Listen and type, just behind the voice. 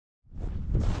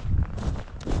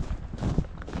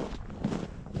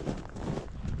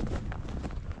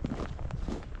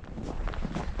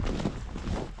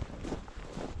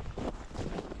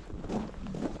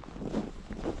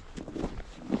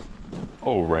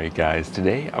Alright guys,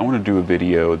 today I want to do a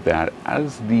video that,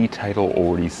 as the title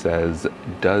already says,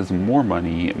 does more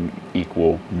money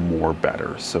equal more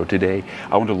better. So today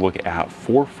I want to look at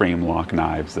 4 frame lock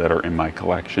knives that are in my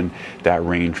collection that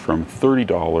range from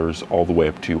 $30 all the way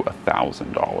up to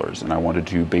 $1,000. And I wanted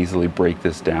to basically break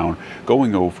this down,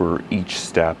 going over each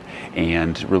step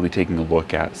and really taking a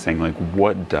look at saying, like,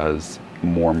 what does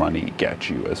more money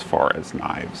get you as far as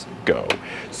knives go.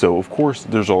 So of course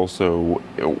there's also,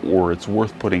 or it's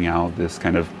worth putting out this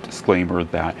kind of disclaimer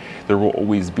that there will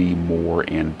always be more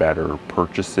and better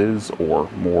purchases, or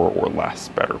more or less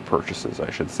better purchases I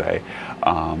should say.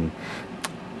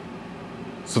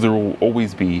 So there will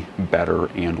always be better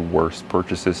and worse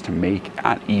purchases to make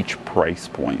at each price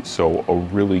point. So a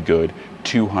really good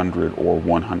 $200 or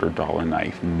 $100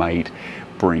 knife might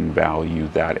bring value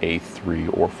that a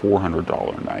 $300 or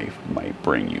 $400 knife might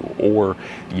bring you, or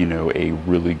a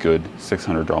really good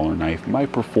 $600 knife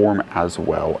might perform as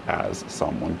well as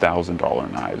some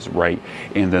 $1,000 knives, right?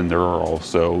 And then there are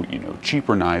also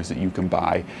cheaper knives that you can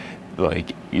buy,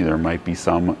 like there might be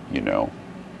some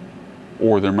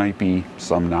or there might be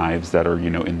some knives that are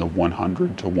in the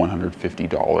 $100 to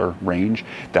 $150 range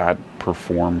that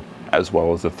perform as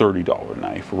well as a $30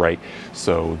 knife, right?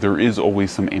 So there is always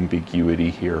some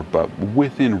ambiguity here, but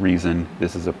within reason,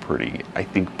 this is a I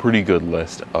think pretty good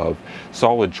list of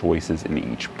solid choices in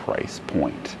each price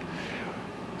point.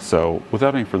 So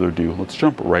without any further ado, let's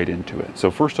jump right into it.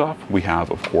 So first off, we have,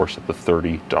 of course, the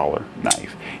 $30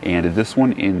 knife. And this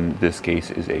one in this case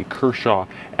is a Kershaw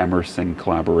Emerson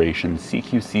collaboration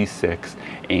CQC6,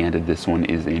 and this one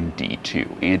is in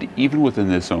D2. And even within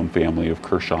this own family of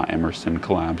Kershaw Emerson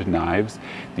collabed knives,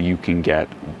 you can get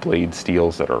blade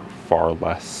steels that are far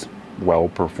less well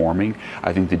performing.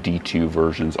 I think the D2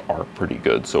 versions are pretty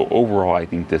good. So overall, I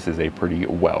think this is a pretty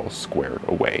well squared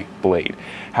away blade.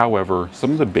 However,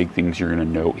 some of the big things you're going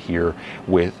to note here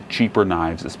with cheaper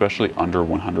knives, especially under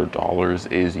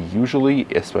 $100, is usually,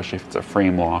 especially if it's a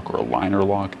frame lock or a liner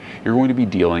lock, you're going to be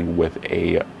dealing with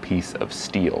a piece of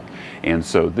steel. And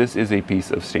so this is a piece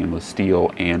of stainless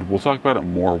steel, and we'll talk about it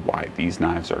more why these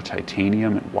knives are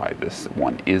titanium and why this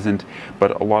one isn't.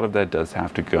 But a lot of that does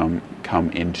have to come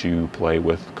into play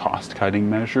with cost cutting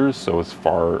measures. So it's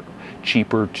far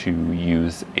cheaper to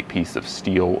use a piece of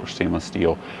steel or stainless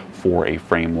steel for a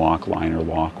frame lock, liner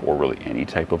lock, or really any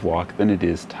type of lock than it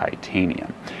is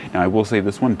titanium. Now I will say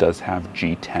this one does have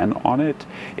G10 on it,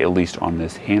 at least on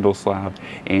this handle slab,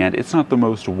 and it's not the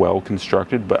most well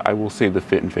constructed, but I will say the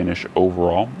fit and finish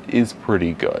overall is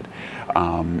pretty good.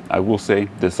 I will say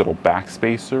this little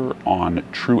backspacer on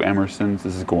true Emersons,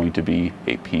 this is going to be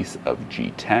a piece of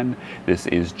G10. This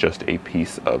is just a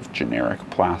piece of generic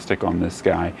plastic on this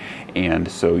guy, and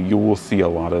so you will see a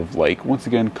lot of, like, once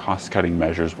again, cost-cutting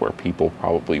measures where people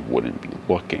probably wouldn't be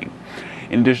looking.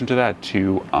 In addition to that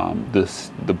too,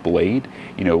 the blade,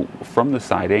 from the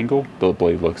side angle, the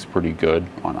blade looks pretty good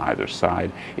on either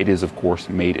side. It is of course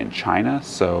made in China,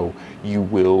 so you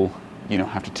will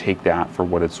have to take that for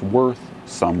what it's worth.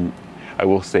 I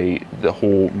will say the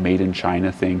whole made in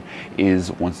China thing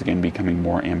is once again becoming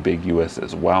more ambiguous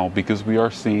as well, because we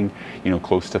are seeing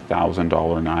close to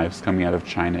 $1,000 knives coming out of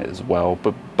China as well.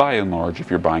 But by and large, if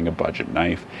you're buying a budget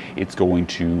knife, it's going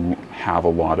to have a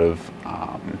lot of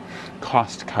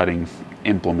cost-cutting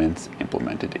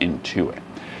implemented into it.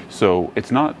 So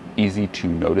it's not easy to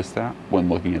notice that when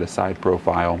looking at a side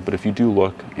profile, but if you do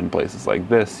look in places like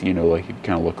this, like you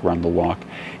kind of look around the lock,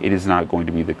 it is not going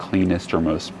to be the cleanest or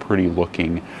most pretty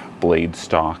looking blade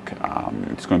stock.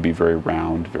 It's going to be very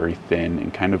round, very thin,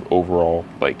 and kind of overall,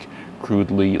 like,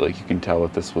 crudely, like you can tell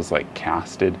that this was like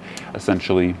casted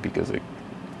essentially, because it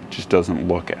just doesn't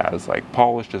look as like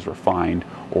polished, as refined,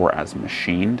 or as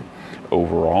machined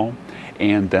overall.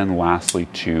 And then lastly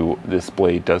too, this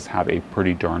blade does have a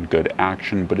pretty darn good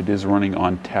action, but it is running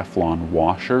on Teflon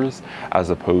washers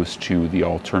as opposed to the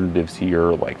alternatives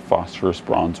here, like phosphorus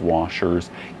bronze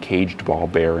washers, caged ball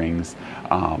bearings,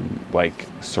 like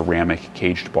ceramic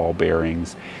caged ball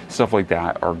bearings. Stuff like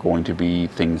that are going to be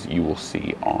things you will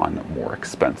see on more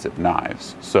expensive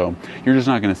knives. So you're just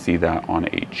not going to see that on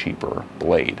a cheaper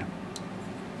blade.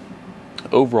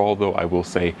 Overall though, I will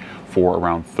say for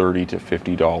around $30 to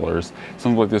 $50,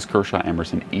 something like this Kershaw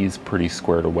Emerson is pretty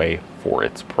squared away for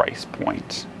its price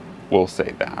point. We'll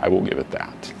say that, I will give it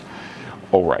that.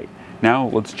 All right, now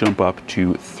let's jump up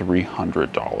to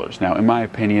 $300. Now, in my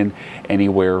opinion,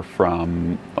 anywhere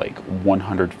from like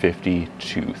 $150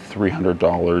 to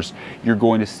 $300, you're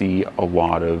going to see a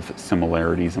lot of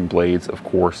similarities in blades. Of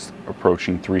course,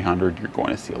 approaching $300, you're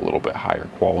going to see a little bit higher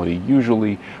quality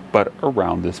usually, but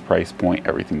around this price point,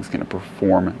 everything's going to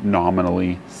perform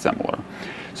nominally similar.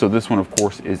 So this one, of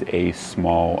course, is a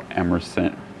small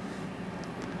Emerson.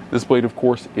 This blade, of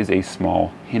course, is a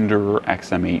small Hinderer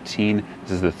XM18.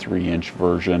 This is the 3-inch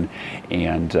version,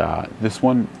 and this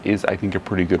one is, I think, a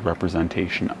pretty good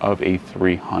representation of a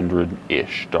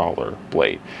 $300-ish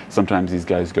blade. Sometimes these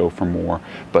guys go for more,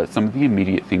 but some of the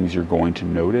immediate things you're going to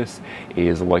notice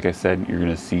is, like I said, you're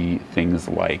going to see things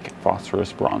like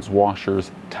phosphorus bronze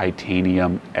washers,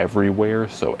 titanium everywhere.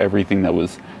 So everything that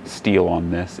was steel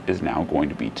on this is now going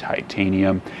to be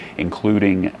titanium,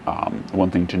 including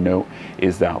one thing to note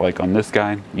is that, like on this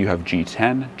guy, you have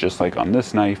G10 just like on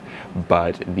this knife,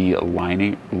 but the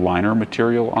liner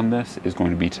material on this is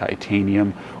going to be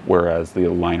titanium, whereas the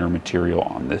liner material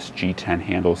on this G10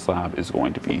 handle slab is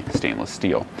going to be stainless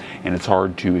steel. And it's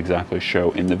hard to exactly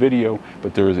show in the video,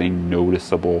 but there is a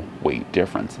noticeable weight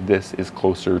difference. This is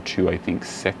closer to, I think,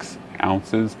 6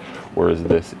 ounces, whereas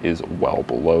this is well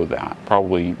below that,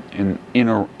 probably in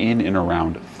and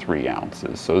around 3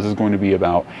 ounces. So this is going to be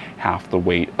about half the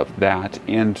weight of that,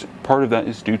 and part of that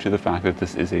is due to the fact that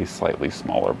this is a slightly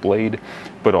smaller blade,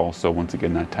 but also, once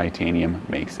again, that titanium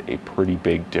makes a pretty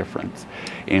big difference.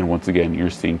 And once again,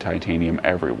 you're seeing titanium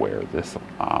everywhere. This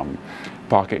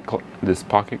pocket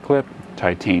clip,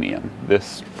 titanium.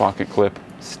 This pocket clip,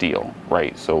 steel,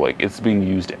 right? So like, it's being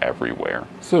used everywhere.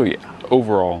 So yeah,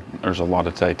 overall, there's a lot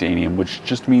of titanium, which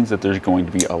just means that there's going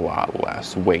to be a lot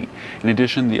less weight. In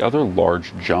addition, the other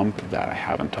large jump that I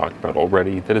haven't talked about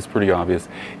already that is pretty obvious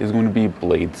is going to be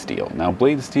blade steel. Now,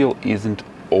 blade steel isn't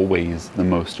always the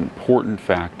most important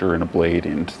factor in a blade,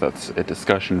 and that's a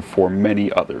discussion for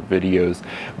many other videos,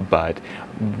 but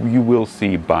you will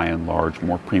see by and large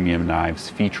more premium knives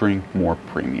featuring more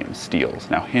premium steels.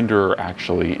 Now, Hinderer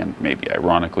actually, and maybe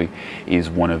ironically, is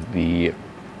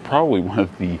probably one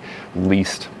of the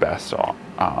least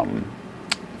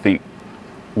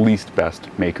best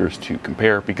makers to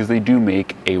compare, because they do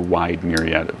make a wide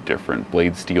myriad of different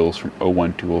blade steels, from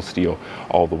 01 tool steel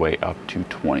all the way up to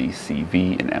 20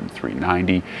 CV and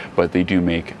M390, but they do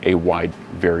make a wide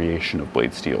variation of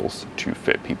blade steels to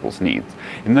fit people's needs.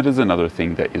 And that is another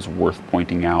thing that is worth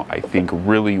pointing out, I think,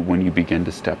 really, when you begin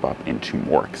to step up into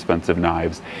more expensive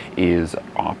knives, is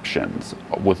options.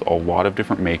 With a lot of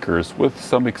different makers, with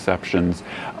some exceptions,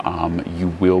 you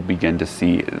will begin to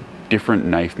see different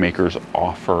knife makers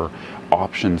offer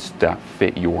options that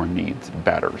fit your needs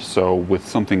better. So with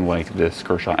something like this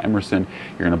Kershaw Emerson,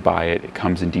 you're going to buy it. It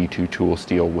comes in D2 tool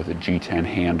steel with a G10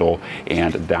 handle,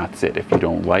 and that's it. If you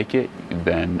don't like it,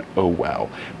 then oh well.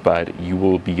 But you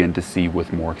will begin to see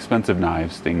with more expensive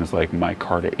knives things like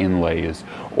micarta inlays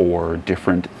or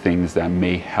different things that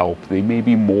may help. They may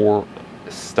be more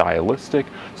stylistic,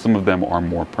 some of them are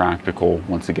more practical.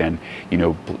 Once again, you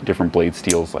know, different blade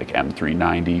steels like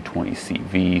M390,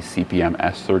 20CV, CPM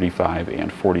S35, and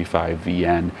 45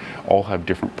 VN all have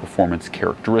different performance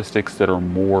characteristics that are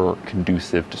more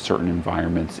conducive to certain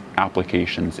environments,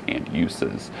 applications, and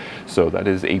uses. So that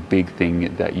is a big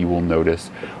thing that you will notice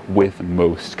with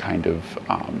most kind of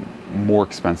more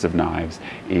expensive knives,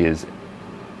 is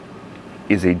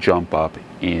a jump up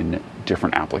in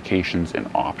different applications and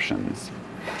options.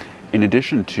 In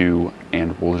addition to,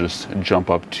 and we'll just jump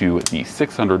up to the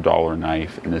 $600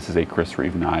 knife, and this is a Chris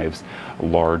Reeve Knives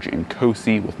large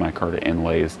Nkosi with micarta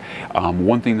inlays.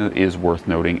 One thing that is worth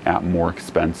noting at more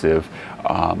expensive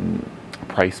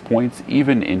price points,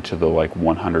 even into the like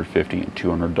 $150 and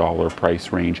 $200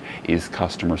 price range, is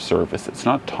customer service. It's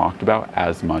not talked about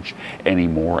as much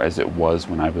anymore as it was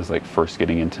when I was like first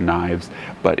getting into knives,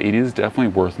 but it is definitely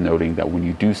worth noting that when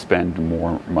you do spend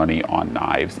more money on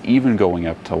knives, even going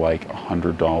up to like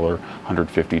 $100,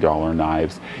 $150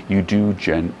 knives, you do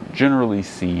generally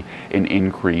see an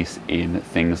increase in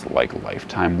things like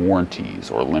lifetime warranties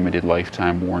or limited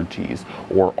lifetime warranties,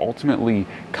 or ultimately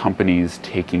companies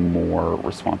taking more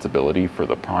responsibility for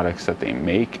the products that they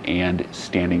make and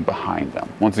standing behind them.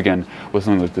 Once again, with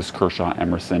something like this Kershaw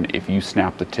Emerson, if you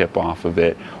snap the tip off of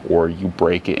it or you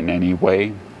break it in any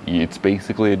way, it's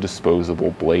basically a disposable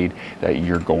blade that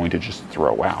you're going to just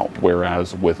throw out.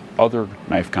 Whereas with other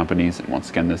knife companies, and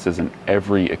once again, this isn't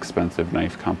every expensive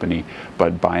knife company,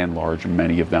 but by and large,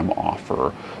 many of them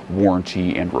offer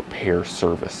warranty and repair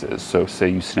services. So say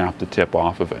you snap the tip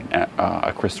off of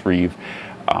a Chris Reeve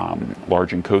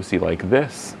large Nkosi like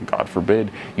this, God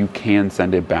forbid, you can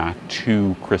send it back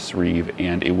to Chris Reeve,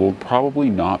 and it will probably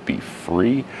not be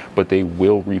free, but they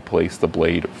will replace the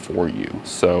blade for you.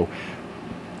 So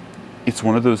it's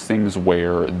one of those things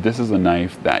where this is a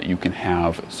knife that you can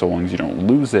have, so long as you don't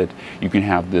lose it, you can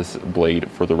have this blade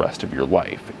for the rest of your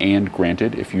life. And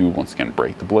granted, if you once again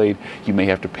break the blade, you may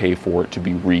have to pay for it to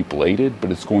be rebladed,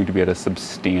 but it's going to be at a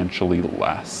substantially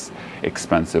less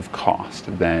expensive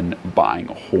cost than buying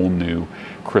a whole new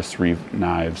Chris Reeve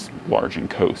Knives Large and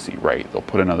Cosi, right? They'll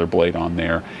put another blade on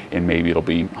there and maybe it'll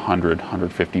be 100,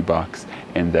 150 bucks,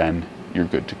 and then you're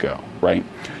good to go, right?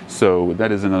 So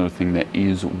that is another thing that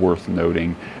is worth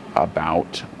noting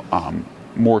about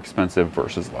more expensive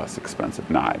versus less expensive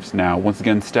knives. Now, once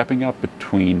again, stepping up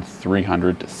between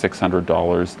 $300 to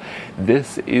 $600,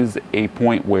 this is a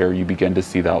point where you begin to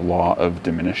see that law of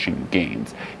diminishing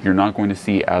gains. You're not going to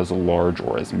see as large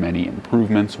or as many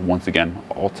improvements. Once again,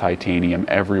 all titanium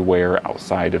everywhere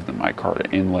outside of the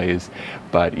micarta inlays,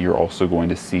 but you're also going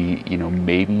to see, you know,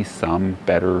 maybe some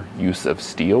better use of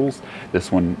steels.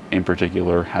 This one in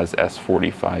particular has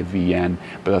S45 VN,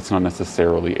 but that's not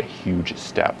necessarily a huge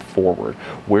step forward.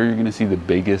 Where you're going to see the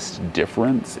biggest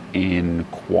difference in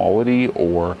quality,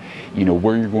 or, you know,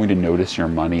 where you're going to notice your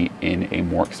money in a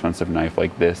more expensive knife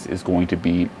like this, is going to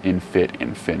be in fit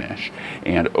and finish.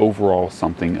 And overall,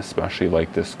 something especially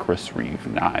like this Chris Reeve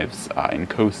Knives in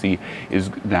Cosi is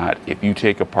that if you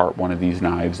take apart one of these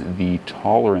knives, the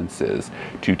tolerances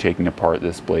to taking apart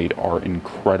this blade are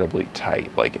incredibly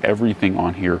tight. Like, everything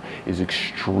on here is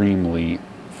extremely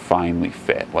finely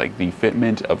fit. Like, the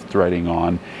fitment of threading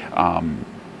on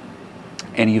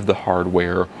any of the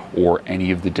hardware or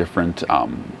any of the different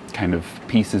kind of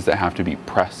pieces that have to be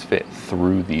press fit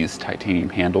through these titanium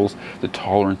handles, the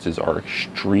tolerances are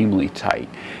extremely tight.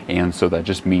 And so that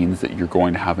just means that you're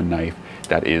going to have a knife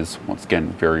that is, once again,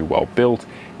 very well built.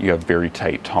 You have very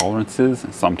tight tolerances.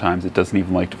 Sometimes it doesn't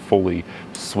even like to fully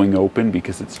swing open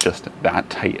because it's just that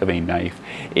tight of a knife.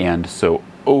 And so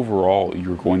overall,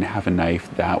 you're going to have a knife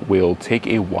that will take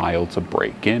a while to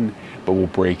break in, but will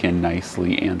break in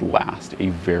nicely and last a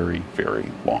very,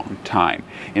 very long time.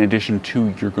 In addition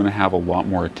to, you're going to have a lot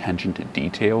more attention to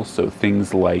detail. So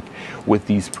things like with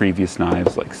these previous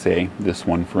knives, like say this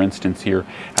one for instance here,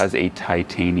 has a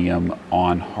titanium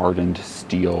on hardened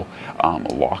steel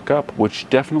lockup, which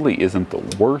definitely isn't the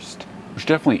worst.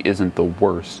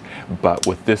 But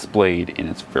with this blade, and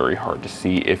it's very hard to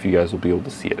see if you guys will be able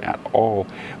to see it at all,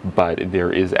 but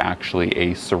there is actually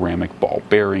a ceramic ball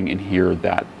bearing in here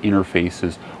that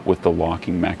interfaces with the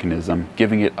locking mechanism,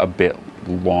 giving it a bit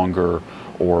longer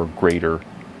or greater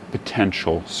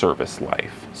potential service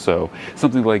life. So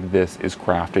something like this is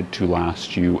crafted to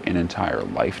last you an entire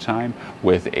lifetime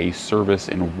with a service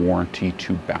and warranty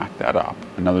to back that up.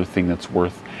 Another thing that's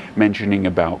worth mentioning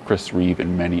about Chris Reeve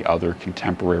and many other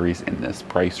contemporaries in this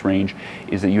price range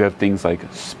is that you have things like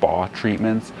spa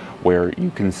treatments where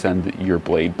you can send your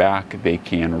blade back. They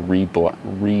can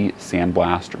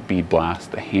re-sandblast or bead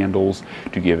blast the handles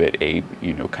to give it a,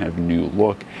 you know, kind of new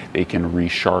look. They can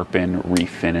resharpen,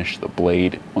 refinish the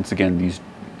blade. Once again, these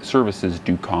services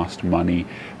do cost money,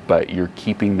 but you're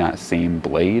keeping that same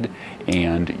blade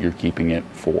and you're keeping it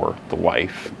for the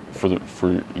life, for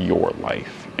your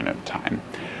life in a time.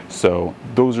 So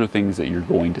those are things that you're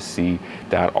going to see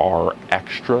that are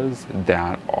extras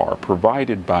that are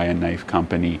provided by a knife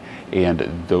company, and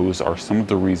those are some of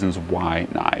the reasons why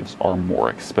knives are more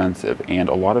expensive, and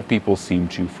a lot of people seem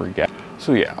to forget.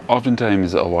 So yeah,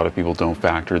 oftentimes a lot of people don't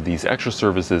factor these extra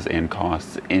services and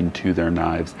costs into their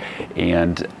knives,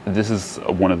 and this is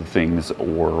one of the things,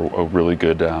 or a really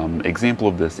good example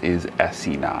of this is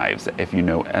ESEE knives. If you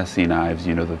know ESEE knives,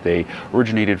 you know that they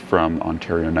originated from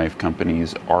Ontario Knife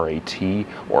Company's RAT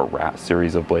or RAT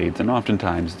series of blades, and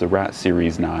oftentimes the RAT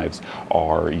series knives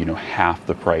are, you know, half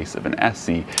the price of an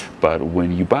ESEE, but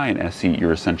when you buy an ESEE,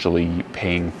 you're essentially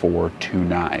paying for two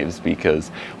knives, because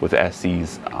with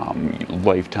ESEE's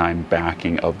lifetime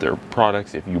backing of their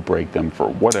products, if you break them for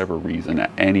whatever reason at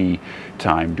any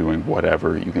time doing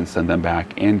whatever, you can send them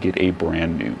back and get a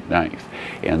brand new knife.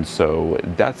 And so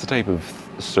that's the type of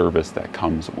service that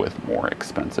comes with more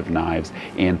expensive knives,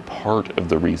 and part of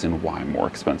the reason why more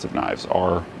expensive knives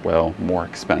are, well, more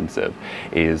expensive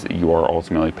is you are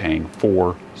ultimately paying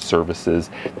for services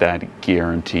that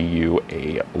guarantee you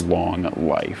a long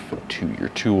life to your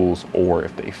tools, or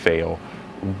if they fail,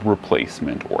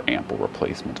 replacement or ample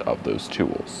replacement of those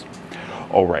tools.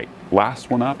 All right, last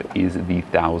one up is the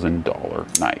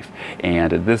 $1,000 knife.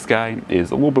 And this guy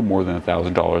is a little bit more than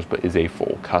 $1,000, but is a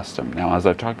full custom. Now, as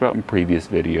I've talked about in previous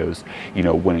videos, you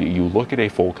know, when you look at a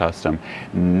full custom,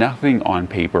 nothing on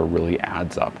paper really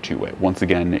adds up to it. Once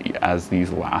again, as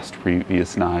these last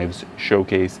previous knives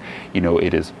showcase, you know,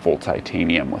 it is full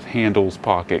titanium with handles,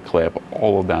 pocket clip,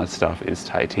 all of that stuff is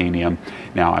titanium.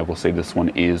 Now, I will say this one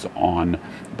is on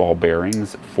ball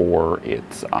bearings for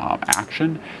its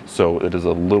action, so it is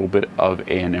a little bit of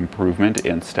an improvement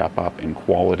and step up in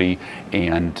quality,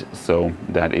 and so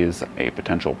that is a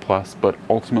potential plus, but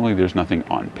ultimately there's nothing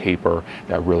on paper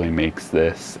that really makes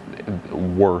this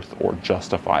worth or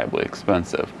justifiably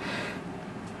expensive.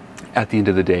 At the end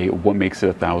of the day, what makes it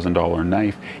a $1,000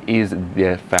 knife is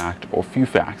the fact, or few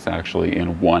facts actually,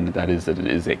 in one, that is that it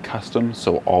is a custom.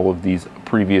 So all of these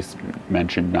previous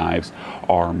mentioned knives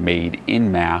are made in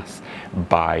mass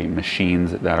by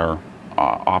machines that are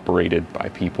operated by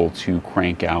people to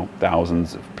crank out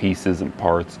thousands of pieces and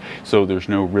parts. So there's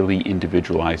no really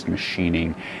individualized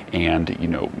machining and, you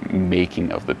know,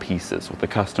 making of the pieces. With a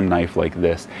custom knife like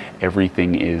this,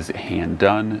 everything is hand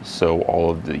done. So all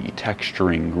of the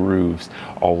texturing, grooves,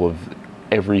 all of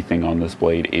everything on this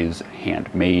blade is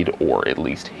handmade, or at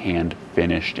least hand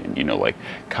finished, and, you know, like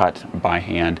cut by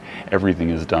hand. Everything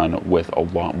is done with a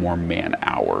lot more man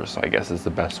hours, I guess is the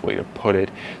best way to put it.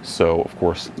 So of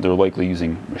course they're likely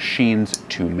using machines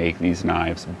to make these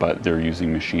knives, but they're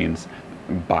using machines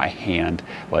by hand,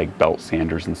 like belt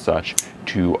sanders and such,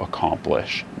 to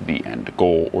accomplish the end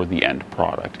goal or the end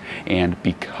product. And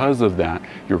because of that,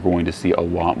 you're going to see a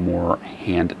lot more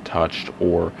hand touched,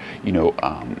 or, you know,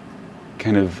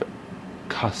 kind of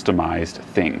customized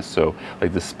things. So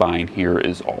like the spine here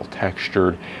is all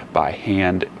textured by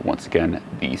hand. Once again,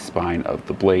 the spine of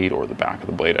the blade, or the back of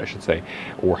the blade I should say,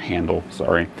 or handle,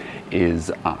 sorry,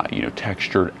 is you know,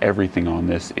 textured. Everything on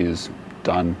this is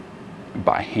done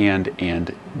by hand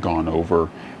and gone over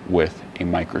with a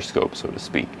microscope, so to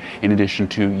speak. In addition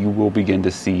to, you will begin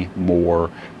to see more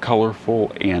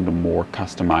colorful and more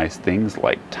customized things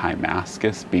like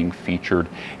Timascus being featured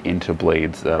into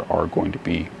blades that are going to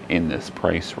be in this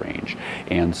price range.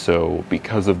 And so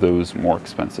because of those more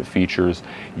expensive features,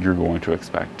 you're going to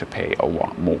expect to pay a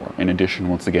lot more. In addition,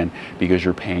 once again, because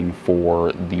you're paying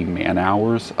for the man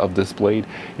hours of this blade,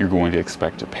 you're going to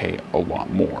expect to pay a lot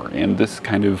more. And this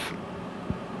kind of,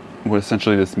 what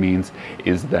essentially this means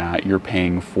is that you're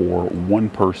paying for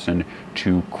one person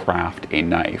to craft a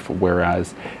knife,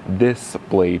 whereas this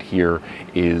blade here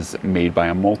is made by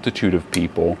a multitude of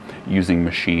people using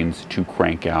machines to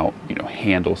crank out, you know,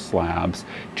 handle slabs,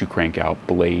 to crank out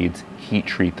blades, heat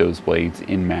treat those blades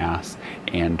in mass,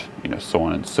 and, you know, so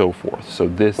on and so forth. So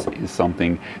this is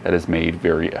something that is made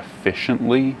very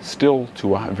efficiently, still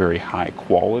to a very high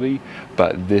quality,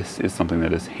 but this is something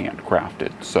that is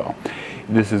handcrafted. So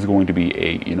this is going to be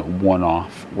a, you know,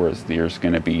 one-off, whereas there's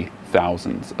going to be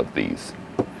thousands of these.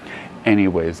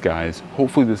 Anyways, guys,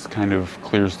 hopefully this kind of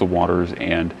clears the waters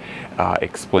and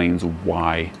explains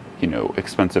why, you know,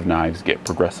 expensive knives get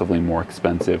progressively more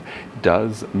expensive.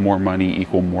 Does more money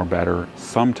equal more better?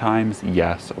 Sometimes,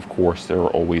 yes, of course, there are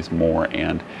always more,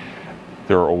 and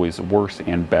there are always worse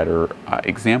and better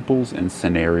examples and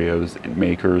scenarios and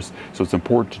makers, so it's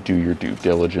important to do your due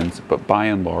diligence. But by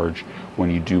and large,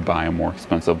 when you do buy a more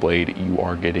expensive blade, you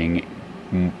are getting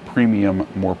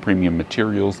more premium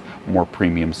materials, more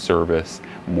premium service,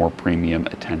 more premium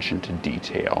attention to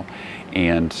detail,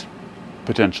 and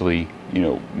potentially, you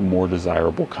know, more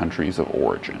desirable countries of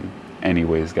origin.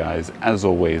 Anyways, guys, as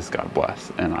always, God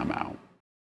bless, and I'm out.